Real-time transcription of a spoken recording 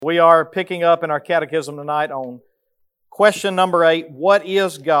We are picking up in our catechism tonight on question number 8, what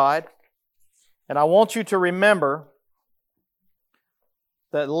is God? And I want you to remember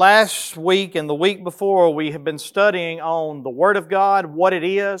that last week and the week before we have been studying on the Word of God, what it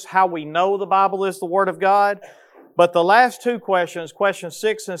is, how we know the Bible is the Word of God. But the last two questions, questions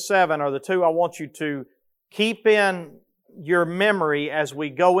 6 and 7, are the two I want you to keep in your memory as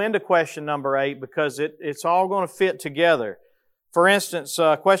we go into question number 8 because it's all going to fit together. For instance,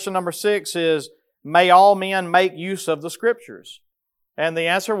 question number 6 is, may all men make use of the Scriptures? And the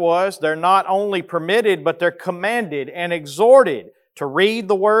answer was, they're not only permitted, but they're commanded and exhorted to read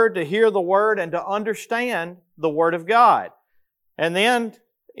the Word, to hear the Word, and to understand the Word of God. And then,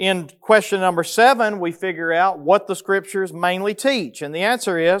 in question number 7, we figure out what the Scriptures mainly teach. And the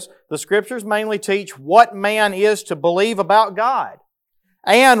answer is, the Scriptures mainly teach what man is to believe about God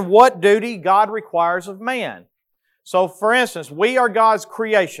and what duty God requires of man. So, for instance, we are God's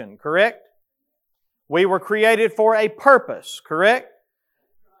creation, correct? We were created for a purpose, correct?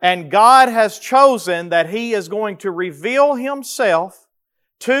 And God has chosen that He is going to reveal Himself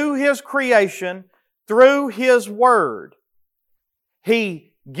to His creation through His Word.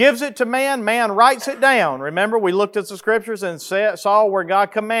 He gives it to man, man writes it down. Remember, we looked at the Scriptures and saw where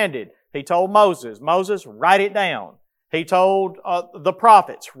God commanded. He told Moses, write it down. He told the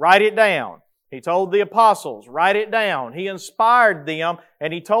prophets, write it down. He told the apostles, write it down. He inspired them,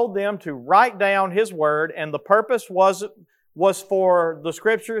 and He told them to write down His Word, and the purpose was for the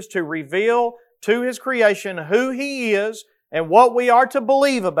Scriptures to reveal to His creation who He is and what we are to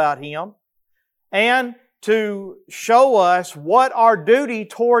believe about Him, and to show us what our duty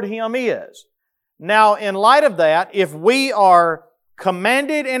toward Him is. Now, in light of that, if we are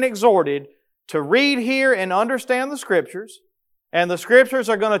commanded and exhorted to read, hear, and understand the Scriptures, and the Scriptures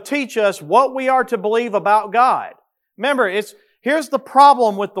are going to teach us what we are to believe about God. Remember, here's the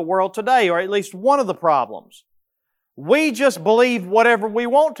problem with the world today, or at least one of the problems. We just believe whatever we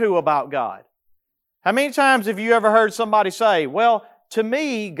want to about God. How many times have you ever heard somebody say, well, to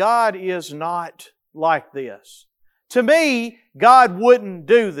me, God is not like this. To me, God wouldn't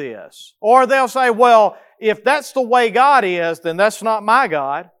do this. Or they'll say, well, if that's the way God is, then that's not my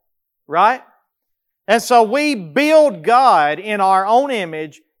God. Right? And so we build God in our own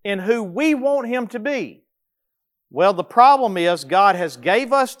image in who we want Him to be. Well, the problem is God has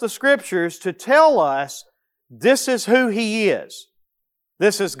gave us the Scriptures to tell us this is who He is.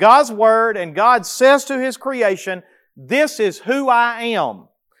 This is God's Word, and God says to His creation, this is who I am.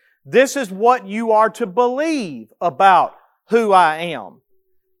 This is what you are to believe about who I am.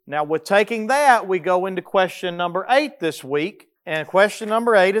 Now, with taking that, we go into question number 8 this week, and question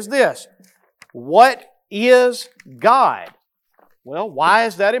number 8 is this. What is God? Well, why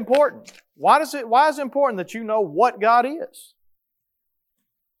is that important? Why is it important that you know what God is?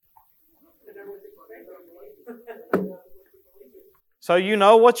 So you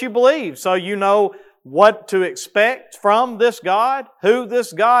know what you believe. So you know what to expect from this God, who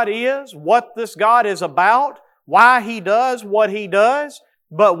this God is, what this God is about, why He does what He does.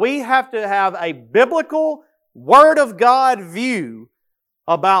 But we have to have a biblical Word of God view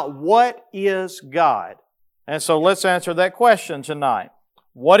about what is God. And so let's answer that question tonight.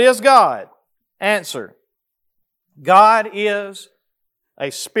 What is God? Answer. God is a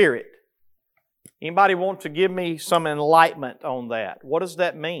spirit. Anybody want to give me some enlightenment on that? What does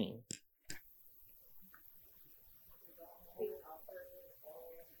that mean?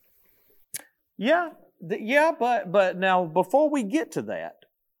 Yeah, but now before we get to that,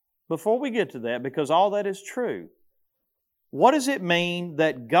 because all that is true, what does it mean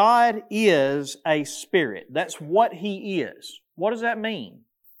that God is a spirit? That's what He is. What does that mean?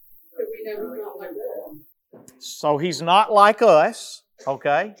 So He's not like us.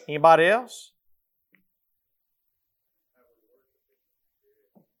 Okay. Anybody else?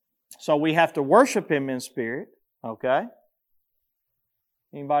 So we have to worship Him in spirit. Okay.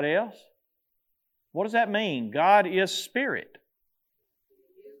 Anybody else? What does that mean? God is spirit.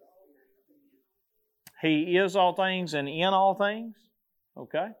 He is all things and in all things.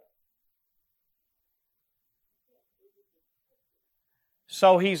 Okay.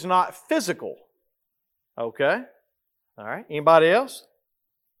 So He's not physical. Okay. All right. Anybody else?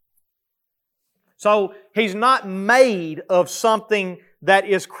 So He's not made of something that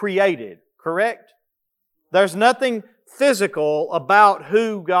is created. Correct? There's nothing physical about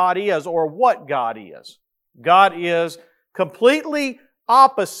who God is or what God is. God is completely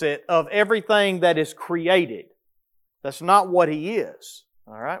opposite of everything that is created. That's not what He is.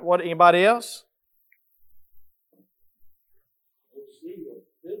 All right. What? Anybody else?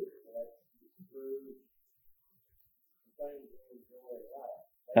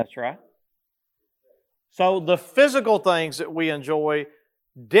 That's right. So the physical things that we enjoy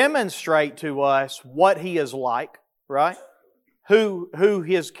demonstrate to us what He is like, right? Who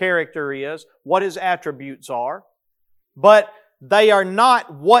His character is, what His attributes are. But they are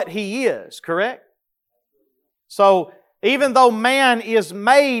not what He is, correct? So even though man is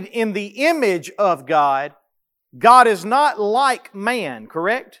made in the image of God, God is not like man,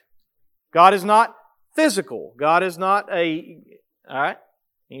 correct? God is not physical. God is not a... All right?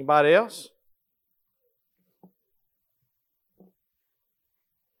 Anybody else?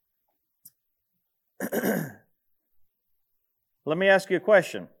 Let me ask you a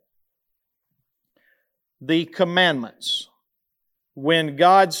question. The commandments. When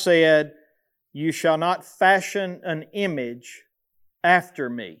God said, "You shall not fashion an image after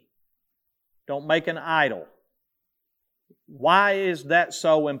me. Don't make an idol." Why is that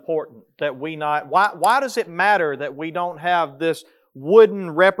so important that we not... Why does it matter that we don't have this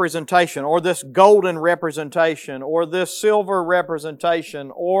wooden representation or this golden representation or this silver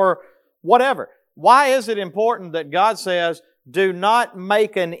representation or whatever? Why is it important that God says, "Do not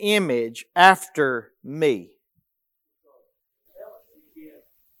make an image after me"?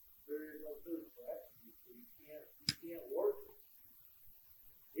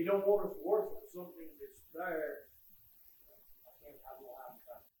 He don't want us to worship something that's there.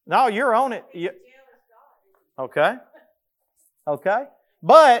 No, you're on it. Okay. Okay.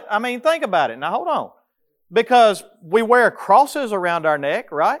 But, I mean, think about it. Now, hold on. Because we wear crosses around our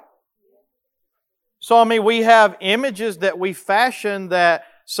neck, right? So, I mean, we have images that we fashion that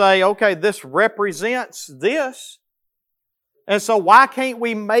say, okay, this represents this. And so why can't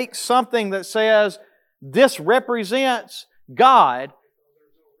we make something that says, this represents God?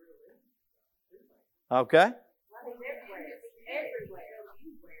 Okay.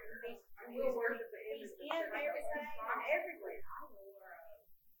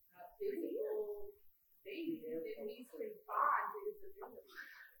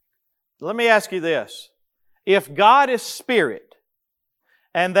 Let me ask you this. If God is spirit,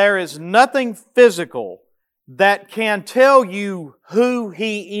 and there is nothing physical that can tell you who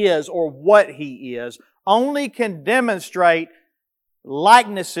He is or what He is, only can demonstrate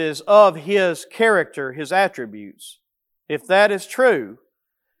likenesses of His character, His attributes. If that is true,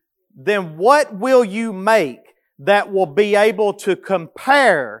 then what will you make that will be able to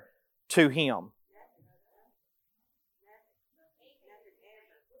compare to Him?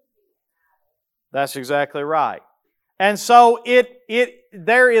 That's exactly right. And so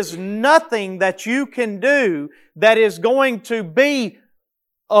there is nothing that you can do that is going to be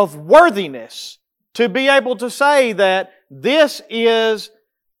of worthiness to be able to say that this is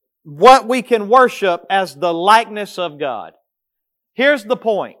what we can worship as the likeness of God. Here's the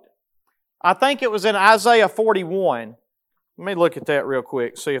point. I think it was in Isaiah 41. Let me look at that real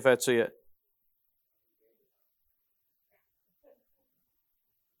quick, see if that's it.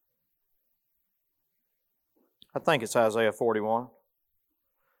 I think it's Isaiah 41.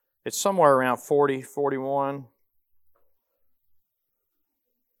 It's somewhere around 40, 41.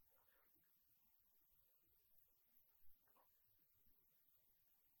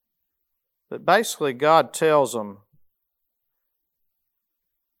 But basically, God tells them,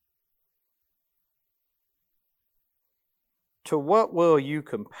 "To what will you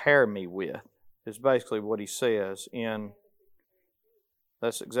compare me with?" is basically what He says in...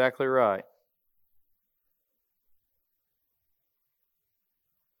 That's exactly right.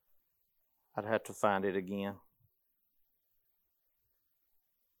 I'd have to find it again.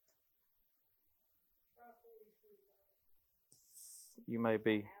 You may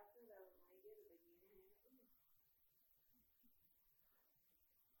be...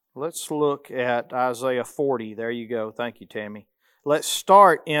 Let's look at Isaiah 40. There you go. Thank you, Tammy. Let's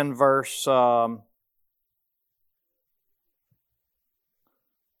start in verse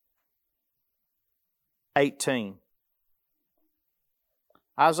 18.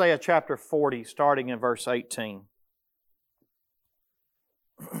 Isaiah chapter 40, starting in verse 18.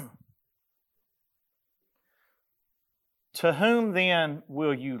 To whom then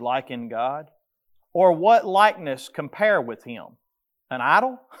will you liken God? Or what likeness compare with Him? An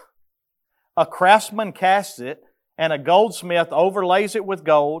idol? A craftsman casts it, and a goldsmith overlays it with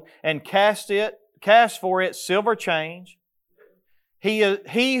gold, and casts for it silver change.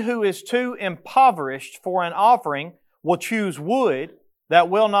 He who is too impoverished for an offering will choose wood that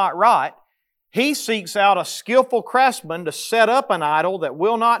will not rot. He seeks out a skillful craftsman to set up an idol that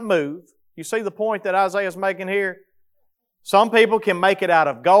will not move. You see the point that Isaiah is making here? Some people can make it out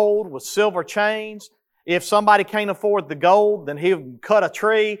of gold with silver chains. If somebody can't afford the gold, then he'll cut a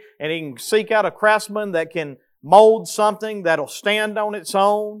tree and he can seek out a craftsman that can mold something that'll stand on its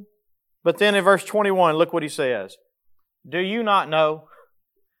own. But then in verse 21, look what He says. Do you not know?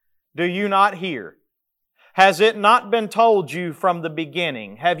 Do you not hear? Has it not been told you from the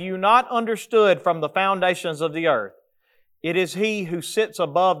beginning? Have you not understood from the foundations of the earth? It is He who sits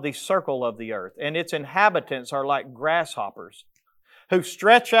above the circle of the earth, and its inhabitants are like grasshoppers, who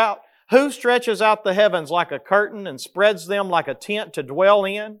stretches out the heavens like a curtain and spreads them like a tent to dwell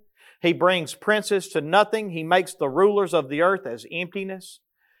in. He brings princes to nothing. He makes the rulers of the earth as emptiness.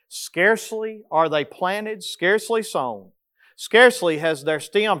 Scarcely are they planted, scarcely sown. Scarcely has their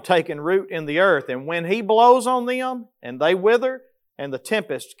stem taken root in the earth. And when He blows on them, and they wither, and the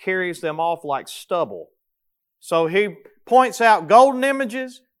tempest carries them off like stubble. So He points out golden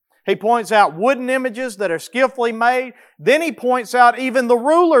images. He points out wooden images that are skillfully made. Then He points out even the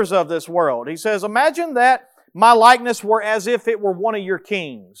rulers of this world. He says, imagine that my likeness were as if it were one of your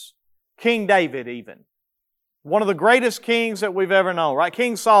kings. King David even. One of the greatest kings that we've ever known, right?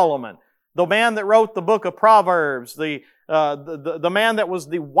 King Solomon, the man that wrote the book of Proverbs, the man that was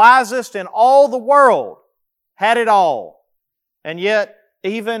the wisest in all the world, had it all. And yet,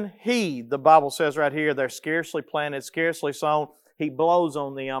 even he, the Bible says right here, they're scarcely planted, scarcely sown. He blows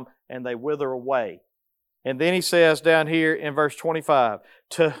on them and they wither away. And then he says down here in verse 25,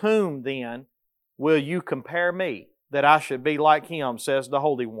 to whom then will you compare me, that I should be like Him, says the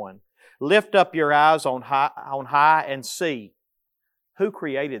Holy One. Lift up your eyes on high and see. Who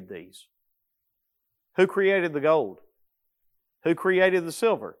created these? Who created the gold? Who created the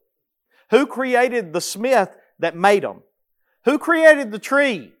silver? Who created the smith that made them? Who created the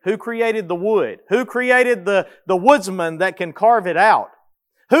tree? Who created the wood? Who created the woodsman that can carve it out?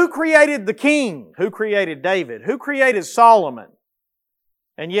 Who created the king? Who created David? Who created Solomon?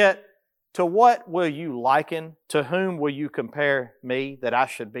 And yet, to what will you liken? To whom will you compare me, that I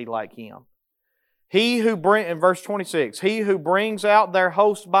should be like Him? In verse 26, He who brings out their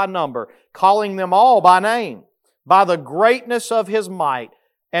host by number, calling them all by name, by the greatness of His might,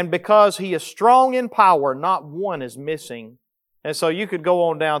 and because He is strong in power, not one is missing. And so you could go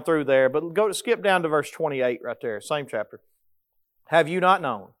on down through there, but skip down to verse 28 right there, same chapter. Have you not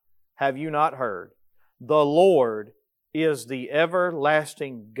known? Have you not heard? The Lord is the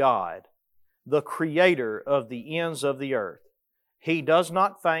everlasting God, the Creator of the ends of the earth. He does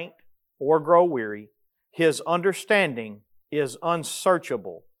not faint or grow weary. His understanding is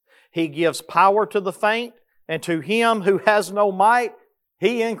unsearchable. He gives power to the faint, and to him who has no might,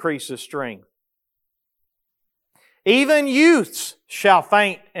 He increases strength. Even youths shall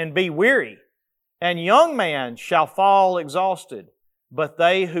faint and be weary, and young men shall fall exhausted. But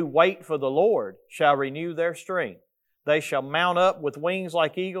they who wait for the Lord shall renew their strength. They shall mount up with wings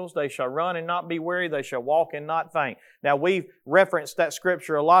like eagles. They shall run and not be weary. They shall walk and not faint. Now, we've referenced that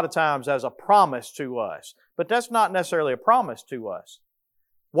Scripture a lot of times as a promise to us, but that's not necessarily a promise to us.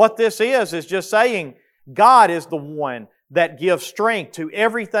 What this is just saying God is the one that gives strength to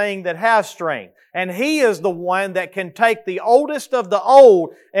everything that has strength. And He is the one that can take the oldest of the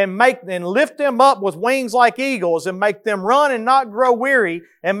old and lift them up with wings like eagles and make them run and not grow weary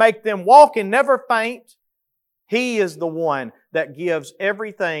and make them walk and never faint. He is the one that gives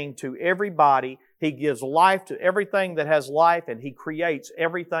everything to everybody. He gives life to everything that has life, and He creates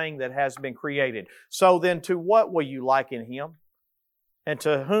everything that has been created. So then, to what will you liken Him? And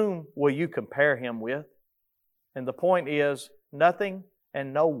to whom will you compare Him with? And the point is, nothing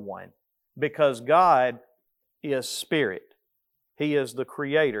and no one. Because God is Spirit. He is the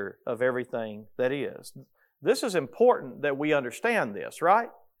Creator of everything that is. This is important that we understand this, right?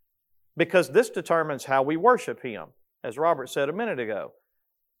 Because this determines how we worship Him. As Robert said a minute ago,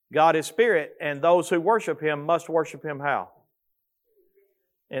 God is Spirit, and those who worship Him must worship Him how?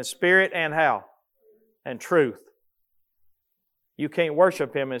 In spirit and how? And truth. You can't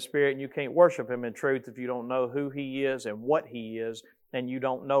worship Him in spirit and you can't worship Him in truth if you don't know who He is and what He is, and you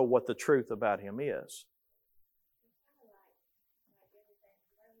don't know what the truth about Him is.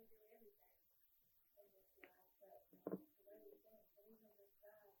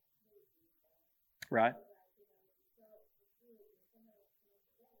 Right?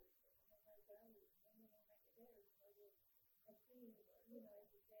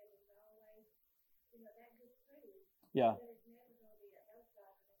 Yeah.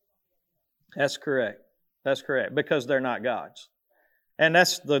 That's correct. That's correct. Because they're not gods. And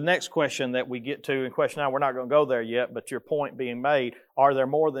that's the next question that we get to in question 9. We're not going to go there yet, but your point being made, are there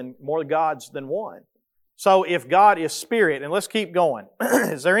more gods than one? So if God is Spirit, and let's keep going.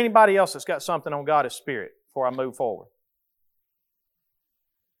 Is there anybody else that's got something on God as Spirit before I move forward?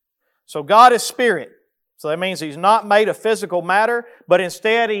 So God is Spirit. So that means He's not made of physical matter, but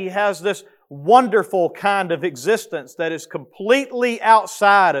instead He has this wonderful kind of existence that is completely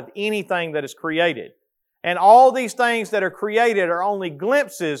outside of anything that is created. And all these things that are created are only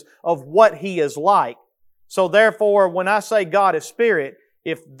glimpses of what He is like. So therefore, when I say God is Spirit,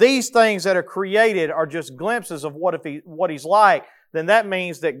 if these things that are created are just glimpses of what He's like, then that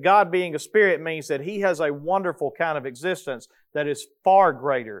means that God being a Spirit means that He has a wonderful kind of existence that is far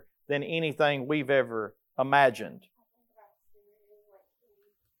greater than anything we've ever imagined.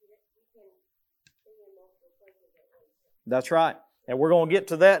 That's right. And we're going to get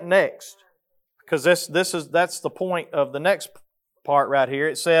to that next. Because that's the point of the next part right here.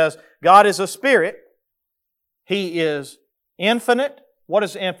 It says, God is a Spirit. He is infinite. What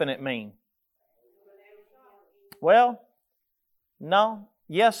does infinite mean? Well, no.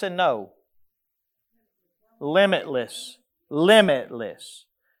 Yes and no. Limitless. Limitless.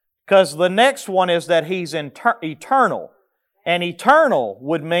 Because the next one is that He's eternal. And eternal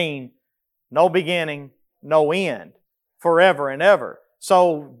would mean no beginning, no end. Forever and ever.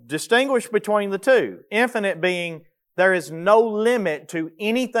 So distinguish between the two. Infinite being there is no limit to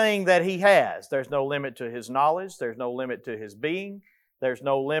anything that He has. There's no limit to His knowledge. There's no limit to His being. There's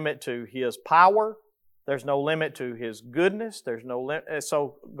no limit to His power. There's no limit to His goodness. There's no limit.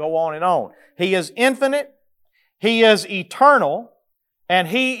 So go on and on. He is infinite. He is eternal. And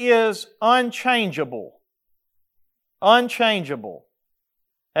He is unchangeable. Unchangeable.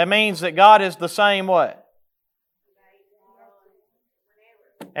 That means that God is the same what?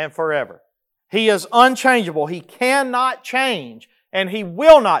 And forever. He is unchangeable. He cannot change, and He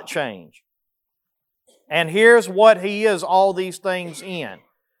will not change. And here's what He is all these things in.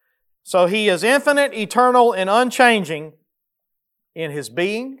 So He is infinite, eternal, and unchanging in His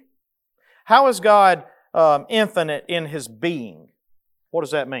being. How is God infinite in His being? What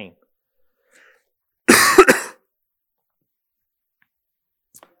does that mean?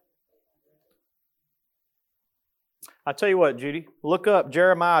 I tell you what, Judy, look up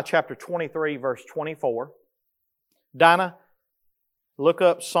Jeremiah chapter 23, verse 24. Dinah, look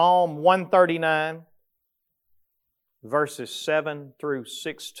up Psalm 139, verses 7 through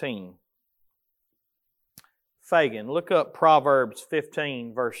 16. Fagan, look up Proverbs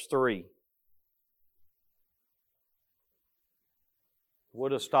 15, verse 3. We'll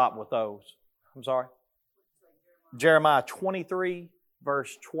just stop with those. I'm sorry. Jeremiah 23,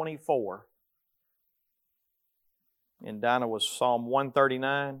 verse 24. And Dinah was Psalm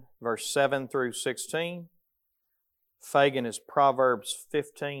 139, verse 7 through 16. Fagan is Proverbs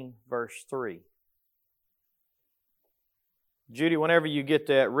 15, verse 3. Judy, whenever you get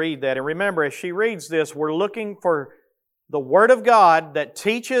that, read that. And remember, as she reads this, we're looking for the Word of God that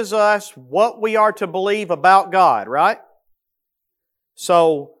teaches us what we are to believe about God, right?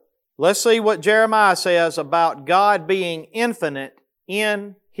 So, let's see what Jeremiah says about God being infinite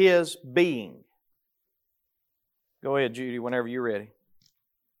in His being. Go ahead, Judy, whenever you're ready.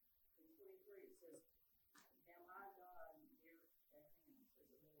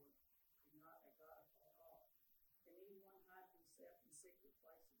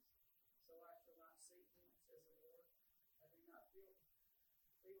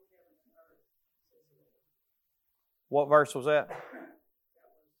 What verse was that?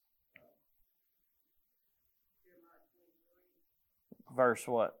 Verse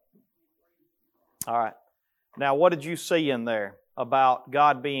what? All right. Now, what did you see in there about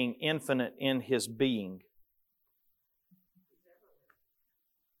God being infinite in His being?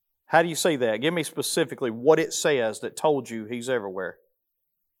 How do you see that? Give me specifically what it says that told you He's everywhere.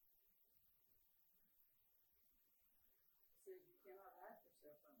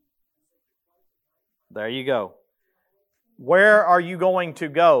 There you go. Where are you going to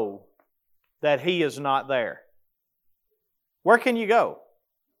go that He is not there? Where can you go?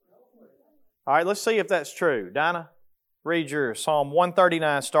 All right, let's see if that's true. Dinah, read yours. Psalm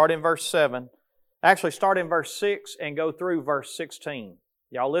 139, start in verse 7. Actually, start in verse 6 and go through verse 16.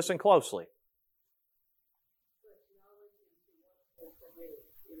 Y'all listen closely.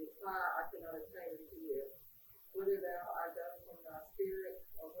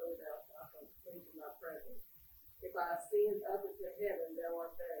 If I ascend up into heaven, Thou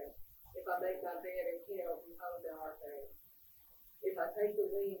art there. If I make my bed in hell, behold, Thou art there. If I take the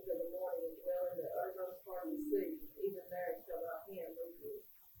wings of the morning and dwell in the uttermost part of the sea, even there shall Thy hand lead me,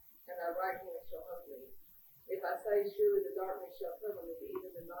 and Thy right hand shall hold me. If I say, surely the darkness shall cover me,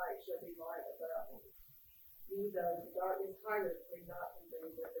 even the night shall be light about me. Though the darkness hideth me not from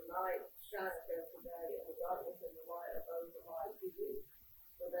thee, but the night shineth as the day, and the darkness and the light abode the light to thee.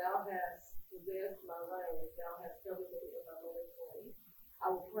 For Thou hast possessed my land, Thou hast covered me with Thy loving wings. I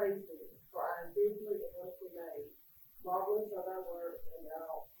will praise Thee, for I am fearfully and wonderfully made. Marvelous are Thy works, and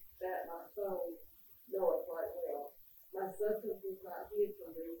Thou, that my soul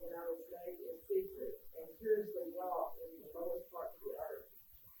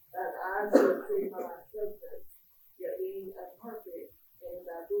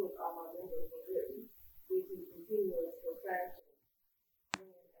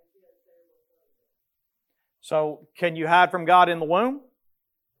So, can you hide from God in the womb?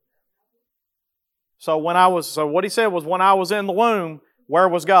 So what he said was, when I was in the womb, where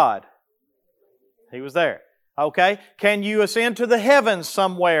was God? He was there. Okay? Can you ascend to the heavens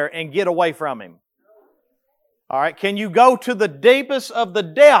somewhere and get away from Him? All right. Can you go to the deepest of the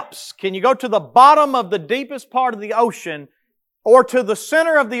depths? Can you go to the bottom of the deepest part of the ocean or to the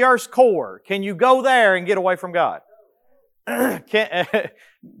center of the earth's core? Can you go there and get away from God?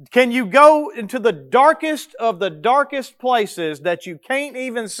 Can you go into the darkest of the darkest places that you can't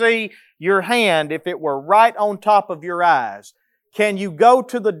even see your hand if it were right on top of your eyes? Can you go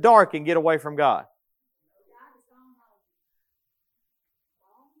to the dark and get away from God?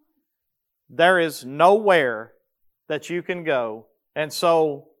 There is nowhere that you can go. And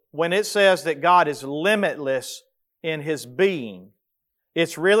so when it says that God is limitless in His being,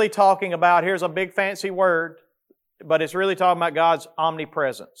 it's really talking about, here's a big fancy word, but it's really talking about God's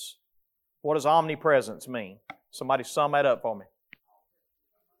omnipresence. What does omnipresence mean? Somebody sum that up for me.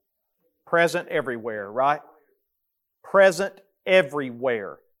 Present everywhere, right? Present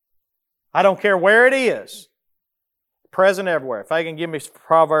everywhere. I don't care where it is. Present everywhere. If they can give me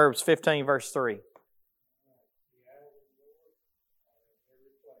Proverbs 15, verse 3.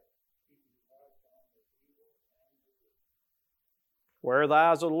 Where are the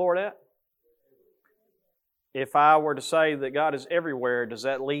eyes of the Lord at? If I were to say that God is everywhere, does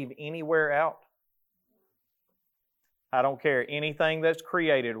that leave anywhere out? I don't care. Anything that's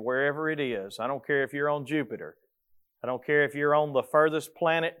created, wherever it is. I don't care if you're on Jupiter. I don't care if you're on the furthest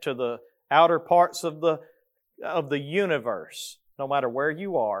planet to the outer parts of the universe. No matter where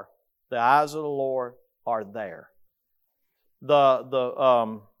you are, the eyes of the Lord are there.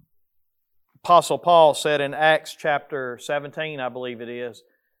 The Apostle Paul said in Acts chapter 17, I believe it is,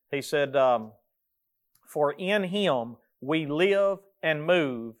 he said, for in Him we live and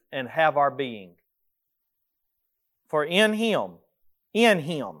move and have our being. For in Him,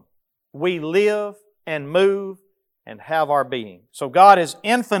 we live and move and have our being. So God is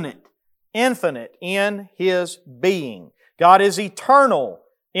infinite in His being. God is eternal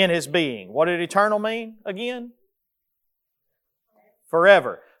in His being. What did eternal mean again?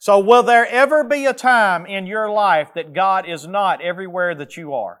 Forever. So will there ever be a time in your life that God is not everywhere that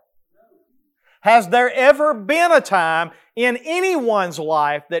you are? Has there ever been a time in anyone's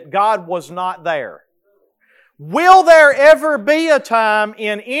life that God was not there? Will there ever be a time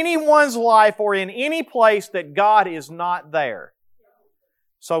in anyone's life or in any place that God is not there?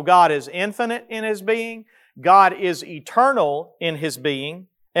 So God is infinite in His being, God is eternal in His being,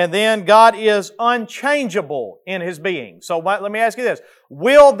 and then God is unchangeable in His being. So let me ask you this.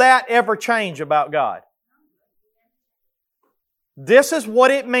 Will that ever change about God? This is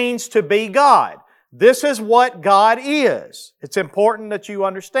what it means to be God. This is what God is. It's important that you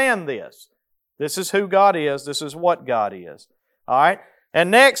understand this. This is who God is. This is what God is. All right?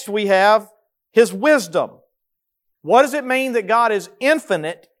 And next we have His wisdom. What does it mean that God is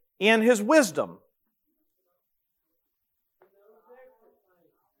infinite in His wisdom?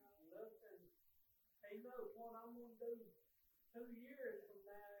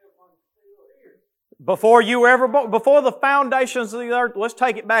 Before you were ever born, before the foundations of the earth, let's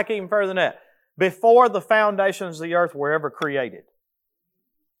take it back even further than that. Before the foundations of the earth were ever created.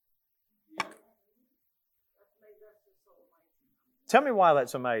 Tell me why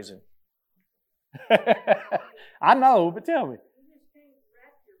that's amazing. I know, but tell me.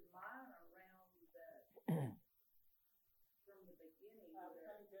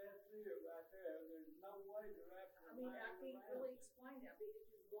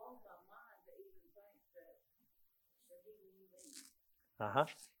 Uh-huh.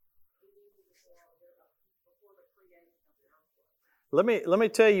 Let me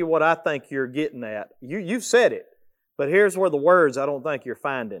tell you what I think you're getting at. You've said it, but here's where the words I don't think you're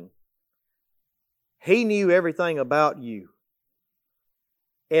finding. He knew everything about you.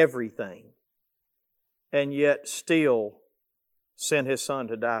 Everything. And yet still sent His Son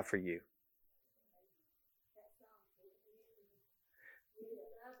to die for you.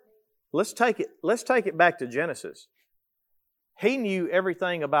 Let's take it back to Genesis. He knew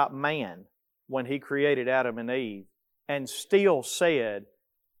everything about man when He created Adam and Eve and still said,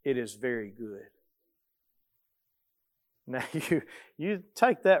 it is very good. Now you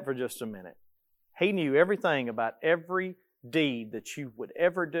take that for just a minute. He knew everything about every deed that you would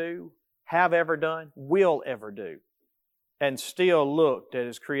ever do, have ever done, will ever do, and still looked at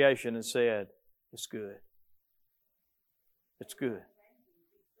His creation and said, it's good. It's good.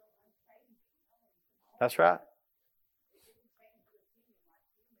 That's right.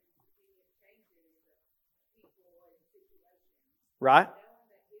 Right?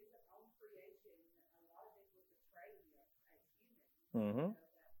 Mm-hmm.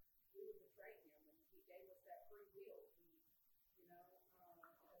 We would betray Him, and He gave us that free will.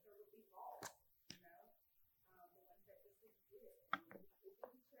 There would be falls, but like that, this is it. And it didn't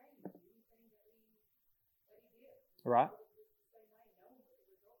change anything that He did. Right. It was just the same way, knowing what the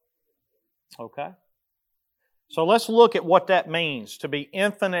results were going to be. Okay. So let's look at what that means to be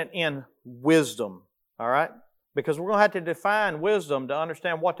infinite in wisdom. All right? Because we're going to have to define wisdom to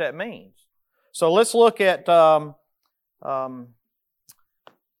understand what that means. So let's look at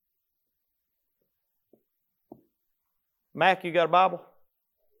Mac, you got a Bible?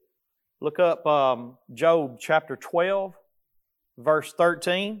 Look up Job chapter 12, verse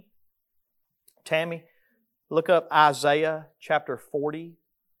 13. Tammy, look up Isaiah chapter 40,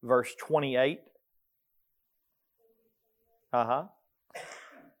 verse 28.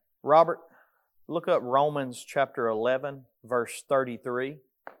 Robert, look up Romans chapter 11, verse 33.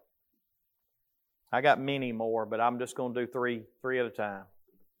 I got many more, but I'm just going to do three at a time.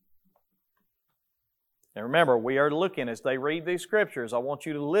 And remember, we are looking as they read these scriptures. I want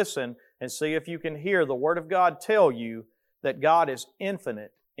you to listen and see if you can hear the Word of God tell you that God is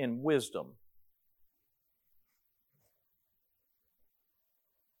infinite in wisdom.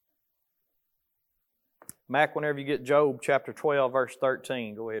 Mac, whenever you get Job chapter 12, verse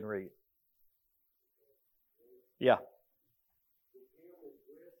 13, go ahead and read. Yeah.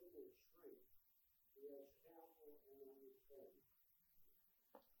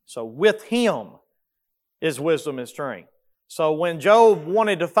 So with Him is wisdom and strength. So when Job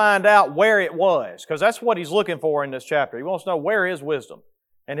wanted to find out where it was, because that's what he's looking for in this chapter. He wants to know where is wisdom.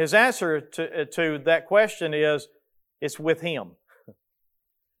 And his answer to that question is, it's with Him.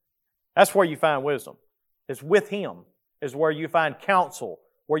 That's where you find wisdom. It's with Him is where you find counsel,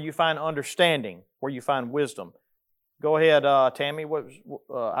 where you find understanding, where you find wisdom. Go ahead, Tammy. What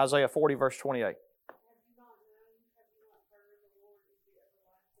was Isaiah 40, verse 28?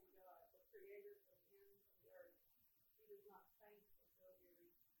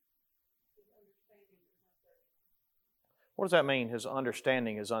 What does that mean? His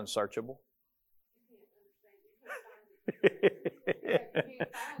understanding is unsearchable.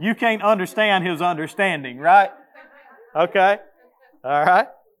 You can't understand His understanding, right? Okay. All right.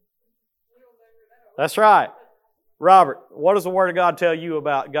 That's right. Robert, what does the Word of God tell you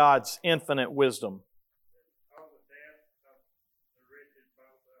about God's infinite wisdom? All the depth of the riches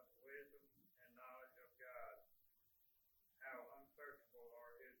both of wisdom and knowledge of God. How unsearchable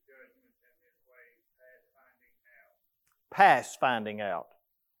are His judgments and His ways Past finding out.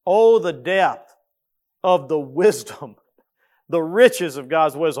 Oh, the depth of the wisdom, the riches of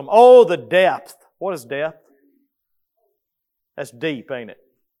God's wisdom. Oh, the depth. What is depth? That's deep, ain't it?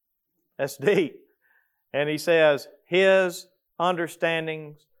 That's deep. And he says, His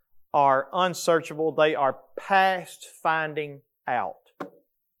understandings are unsearchable. They are past finding out.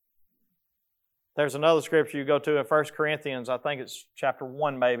 There's another scripture you go to in 1 Corinthians, I think it's chapter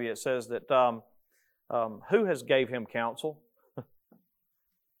 1 maybe, it says that who has gave him counsel?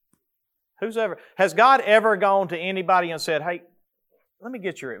 Has God ever gone to anybody and said, hey, let me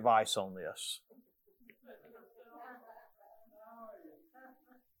get your advice on this?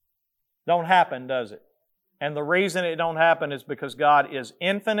 Don't happen, does it? And the reason it don't happen is because God is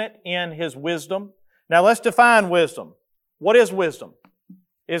infinite in His wisdom. Now let's define wisdom. What is wisdom?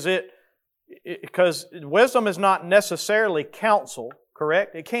 Because wisdom is not necessarily counsel,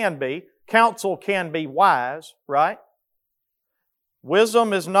 correct? It can be. Counsel can be wise, right?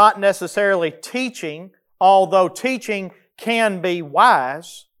 Wisdom is not necessarily teaching, although teaching can be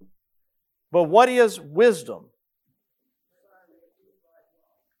wise. But what is wisdom?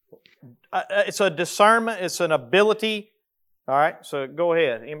 It's a discernment. It's an ability. All right, so go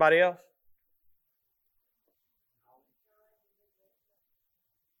ahead. Anybody else?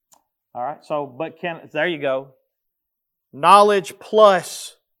 All right, there you go. Knowledge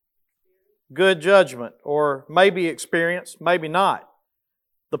plus good judgment, or maybe experience, maybe not.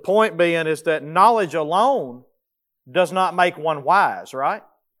 The point being is that knowledge alone does not make one wise, right?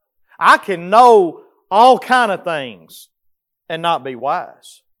 I can know all kind of things and not be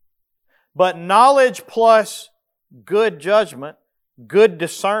wise. But knowledge plus good judgment, good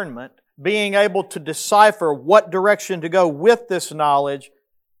discernment, being able to decipher what direction to go with this knowledge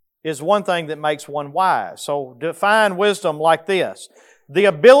is one thing that makes one wise. So define wisdom like this: the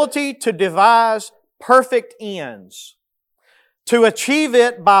ability to devise perfect ends, to achieve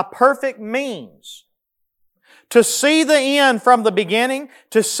it by perfect means, to see the end from the beginning,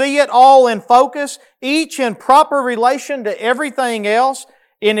 to see it all in focus, each in proper relation to everything else,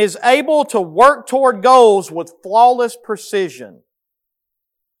 and is able to work toward goals with flawless precision.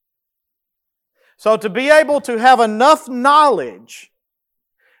 So to be able to have enough knowledge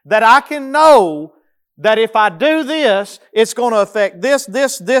that I can know that if I do this, it's going to affect this,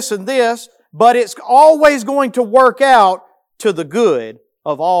 and this, but it's always going to work out to the good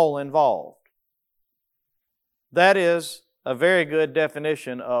of all involved. That is a very good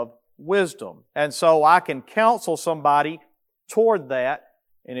definition of wisdom. And so I can counsel somebody toward that,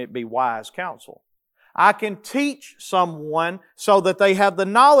 and it be wise counsel. I can teach someone so that they have the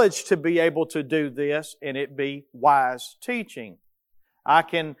knowledge to be able to do this, and it be wise teaching. I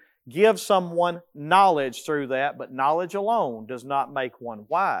can give someone knowledge through that, but knowledge alone does not make one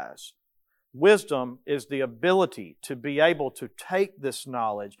wise. Wisdom is the ability to be able to take this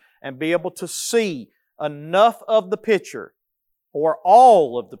knowledge and be able to see enough of the picture or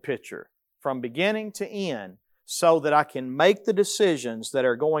all of the picture from beginning to end so that I can make the decisions that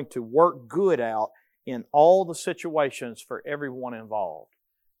are going to work good out in all the situations for everyone involved.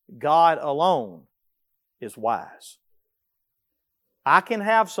 God alone is wise. I can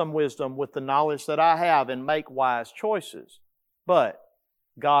have some wisdom with the knowledge that I have and make wise choices, but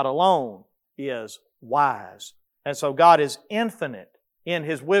God alone is wise. And so God is infinite in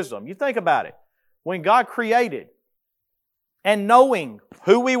His wisdom. You think about it. When God created, and knowing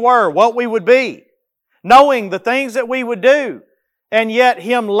who we were, what we would be, knowing the things that we would do, and yet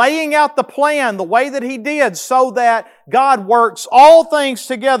Him laying out the plan the way that He did so that God works all things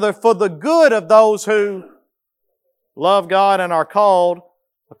together for the good of those who love God and are called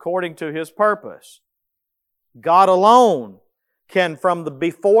according to His purpose. God alone can,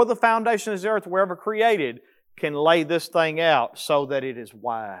 before the foundation of the earth were ever created, can lay this thing out so that it is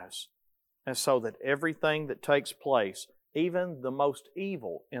wise. And so that everything that takes place, even the most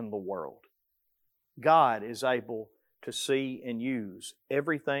evil in the world, God is able to see and use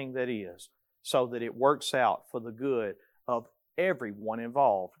everything that is so that it works out for the good of everyone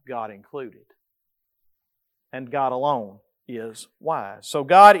involved, God included. And God alone is wise. So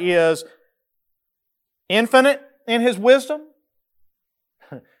God is infinite in His wisdom.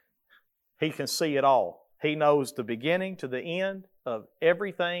 He can see it all. He knows the beginning to the end of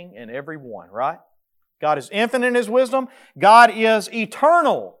everything and everyone, right? God is infinite in His wisdom. God is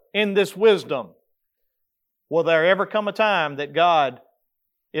eternal in this wisdom. Will there ever come a time that God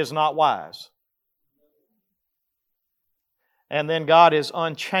is not wise? And then God is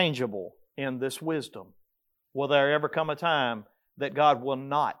unchangeable in this wisdom. Will there ever come a time that God will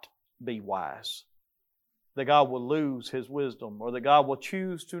not be wise? That God will lose His wisdom, or that God will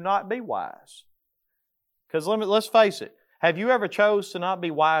choose to not be wise? Because let's face it, have you ever chose to not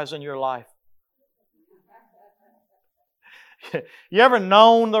be wise in your life? You ever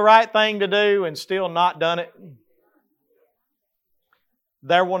known the right thing to do and still not done it?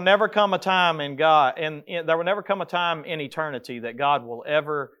 There will never come a time in God, and there will never come a time in eternity that God will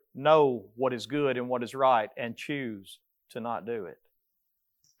ever know what is good and what is right and choose to not do it.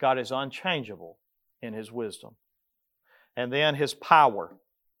 God is unchangeable in His wisdom. And then His power.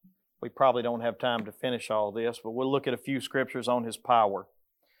 We probably don't have time to finish all this, but we'll look at a few scriptures on His power.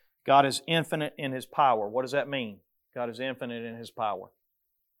 God is infinite in His power. What does that mean? God is infinite in His power.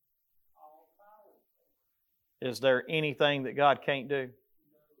 Is there anything that God can't do?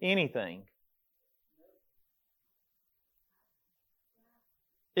 Anything.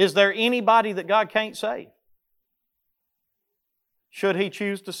 Is there anybody that God can't save? Should He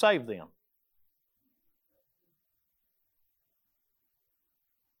choose to save them?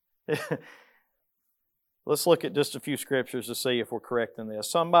 Let's look at just a few scriptures to see if we're correct in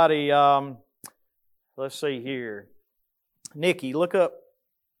this. Somebody, let's see here. Nikki, look up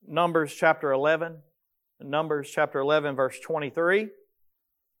Numbers chapter 11. Numbers chapter 11, verse 23.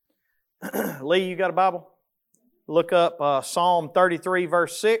 Lee, you got a Bible? Look up Psalm 33,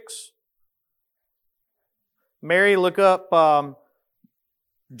 verse 6. Mary, look up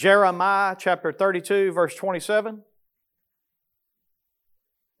Jeremiah chapter 32, verse 27.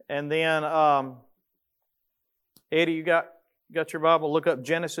 And then, Eddie, you got your Bible? Look up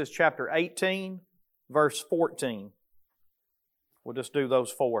Genesis chapter 18, verse 14. We'll just do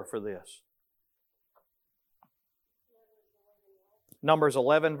those four for this. Numbers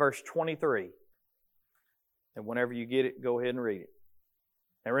 11, verse 23. And whenever you get it, go ahead and read it.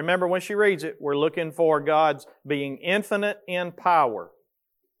 And remember, when she reads it, we're looking for God's being infinite in power.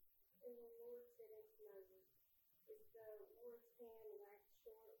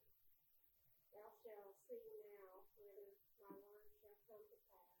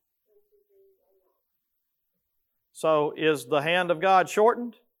 So is the hand of God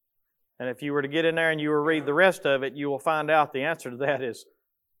shortened? And if you were to get in there and you were to read the rest of it, you will find out the answer to that is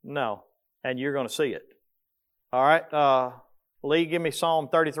no. And you're going to see it. All right. Lee, give me Psalm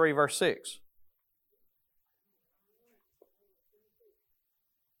 33, verse 6.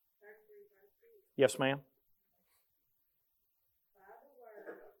 Yes, ma'am. By the word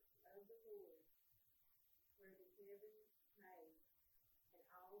of the Lord were the heavens made, and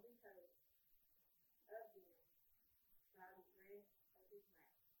all the hosts of them by the breath of His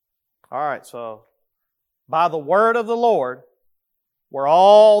mouth. All right, so by the word of the Lord were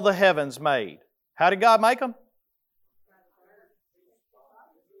all the heavens made. How did God make them?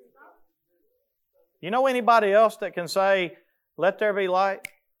 You know anybody else that can say, let there be light?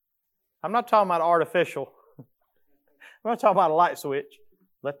 I'm not talking about artificial. I'm not talking about a light switch.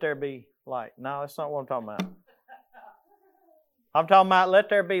 Let there be light. No, that's not what I'm talking about. I'm talking about let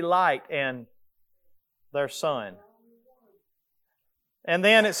there be light and there's sun. And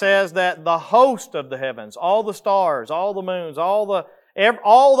then it says that the host of the heavens, all the stars, all the moons, all the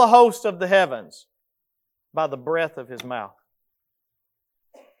host of the heavens, by the breath of His mouth.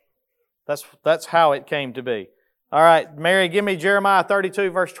 That's how it came to be. All right, Mary, give me Jeremiah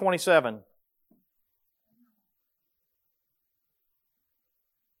 32, verse 27.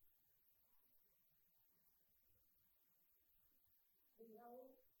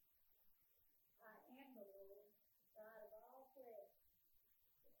 Behold, I am the Lord, God of all flesh.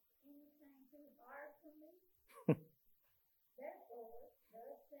 Anything too hard for me? Therefore,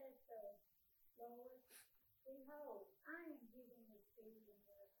 thus says the Lord, behold, I am giving the sea into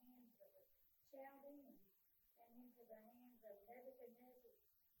the hands of the Chaldeans and into the hands of Nebuchadnezzar,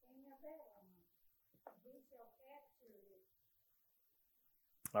 king of Babylon. He shall capture it.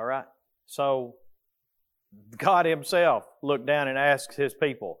 All right. So, God Himself looked down and asked His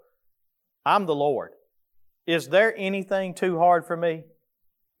people, I'm the Lord. Is there anything too hard for me?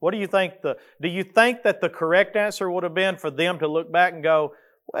 What do you think? Do you think that the correct answer would have been for them to look back and go,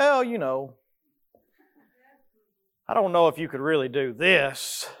 well, you know, I don't know if you could really do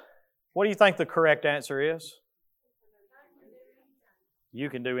this. What do you think the correct answer is? You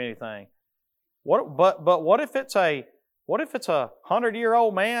can do anything. But what if it's a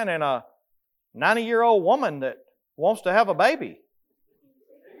 100-year-old man and a 90-year-old woman that wants to have a baby?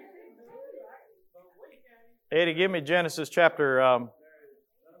 Eddie, give me Genesis chapter.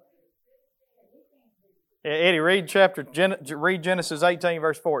 Eddie, read Genesis 18,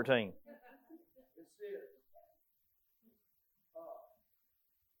 verse 14.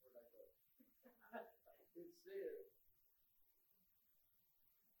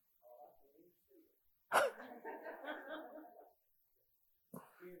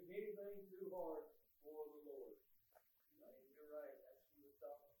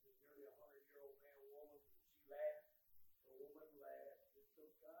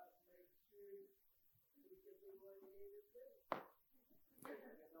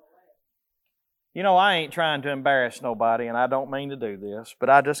 You know, I ain't trying to embarrass nobody, and I don't mean to do this, but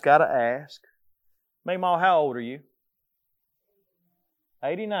I just got to ask. Meemaw, how old are you?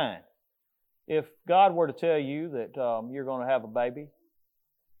 89. If God were to tell you that you're going to have a baby,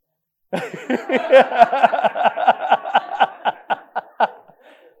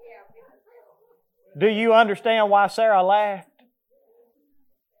 do you understand why Sarah laughed?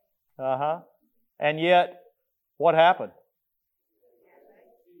 And yet, what happened?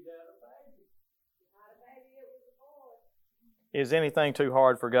 Is anything too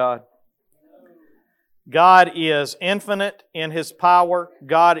hard for God? God is infinite in His power.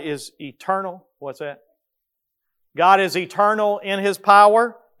 God is eternal. What's that? God is eternal in His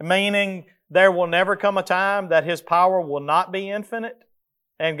power, meaning there will never come a time that His power will not be infinite.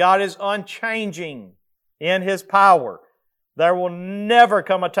 And God is unchanging in His power. There will never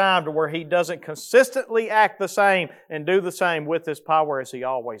come a time to where He doesn't consistently act the same and do the same with His power as He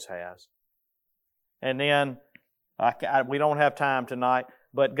always has. And then, we don't have time tonight,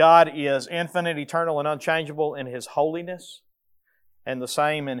 but God is infinite, eternal, and unchangeable in His holiness, and the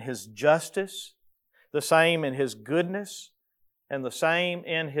same in His justice, the same in His goodness, and the same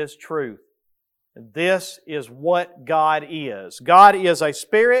in His truth. This is what God is. God is a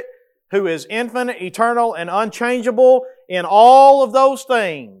Spirit who is infinite, eternal, and unchangeable in all of those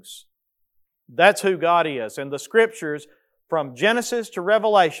things. That's who God is. And the Scriptures, from Genesis to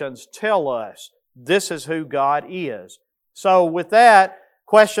Revelations, tell us this is who God is. So with that,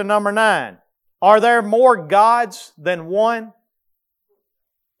 question number 9. Are there more gods than one?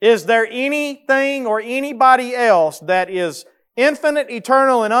 Is there anything or anybody else that is infinite,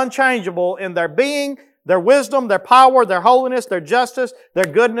 eternal, and unchangeable in their being, their wisdom, their power, their holiness, their justice, their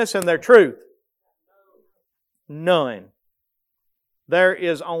goodness, and their truth? None. There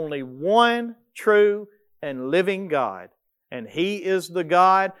is only one true and living God, and He is the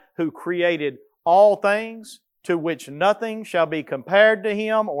God who created all things, to which nothing shall be compared to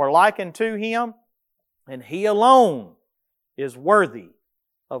Him or likened to Him, and He alone is worthy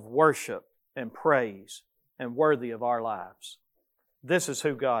of worship and praise and worthy of our lives. This is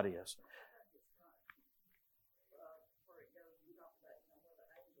who God is.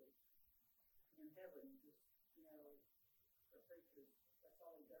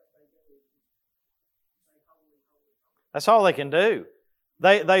 That's all they can do.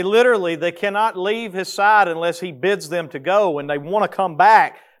 They literally, they cannot leave His side unless He bids them to go, and they want to come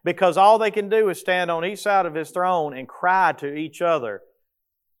back because all they can do is stand on each side of His throne and cry to each other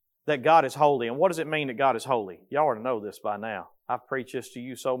that God is holy. And what does it mean that God is holy? Y'all already know this by now. I've preached this to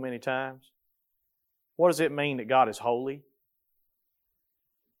you so many times. What does it mean that God is holy?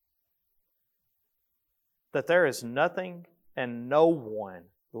 That there is nothing and no one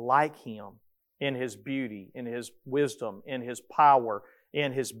like Him in His beauty, in His wisdom, in His power,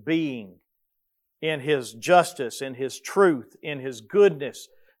 in His being, in His justice, in His truth, in His goodness.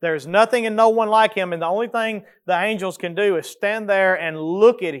 There's nothing and no one like Him, and the only thing the angels can do is stand there and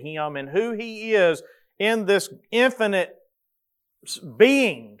look at Him and who He is in this infinite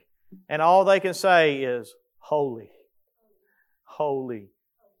being, and all they can say is, holy, holy,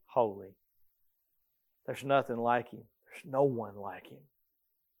 holy. There's nothing like Him. There's no one like Him.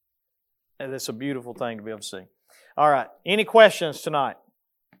 And it's a beautiful thing to be able to see. All right. Any questions tonight?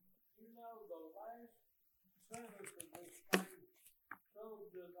 You know, the last sentence of this thing shows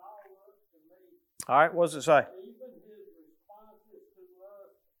us all us to me. All right. What does it say? Even His responses to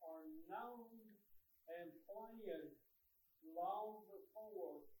us are known and planned long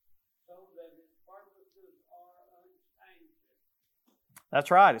before, so that His purposes are unchanging.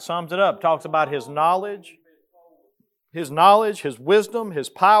 That's right. It sums it up. It talks about His knowledge. His knowledge, His wisdom, His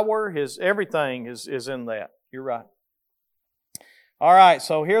power, His everything is in that. You're right. All right,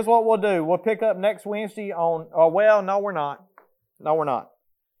 so here's what we'll do. We'll pick up next Wednesday on, no, we're not. No, we're not.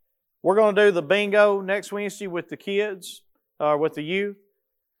 We're going to do the bingo next Wednesday with the kids, with the youth.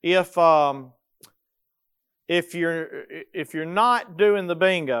 If you're not doing the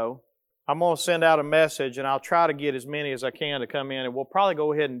bingo, I'm going to send out a message, and I'll try to get as many as I can to come in, and we'll probably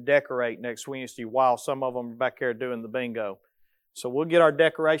go ahead and decorate next Wednesday while some of them are back there doing the bingo. So we'll get our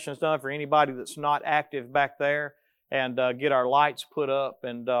decorations done for anybody that's not active back there, and get our lights put up,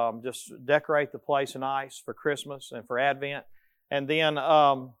 and just decorate the place nice for Christmas and for Advent. And then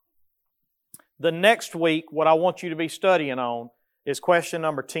the next week, what I want you to be studying on is question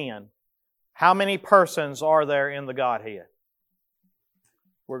number 10. How many persons are there in the Godhead?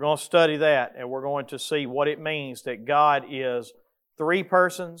 We're going to study that, and we're going to see what it means that God is 3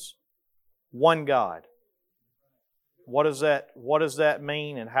 persons, 1 God. What does that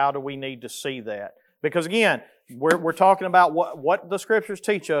mean, and how do we need to see that? Because again, we're talking about what the Scriptures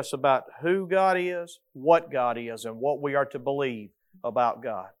teach us about who God is, what God is, and what we are to believe about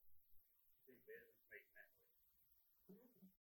God.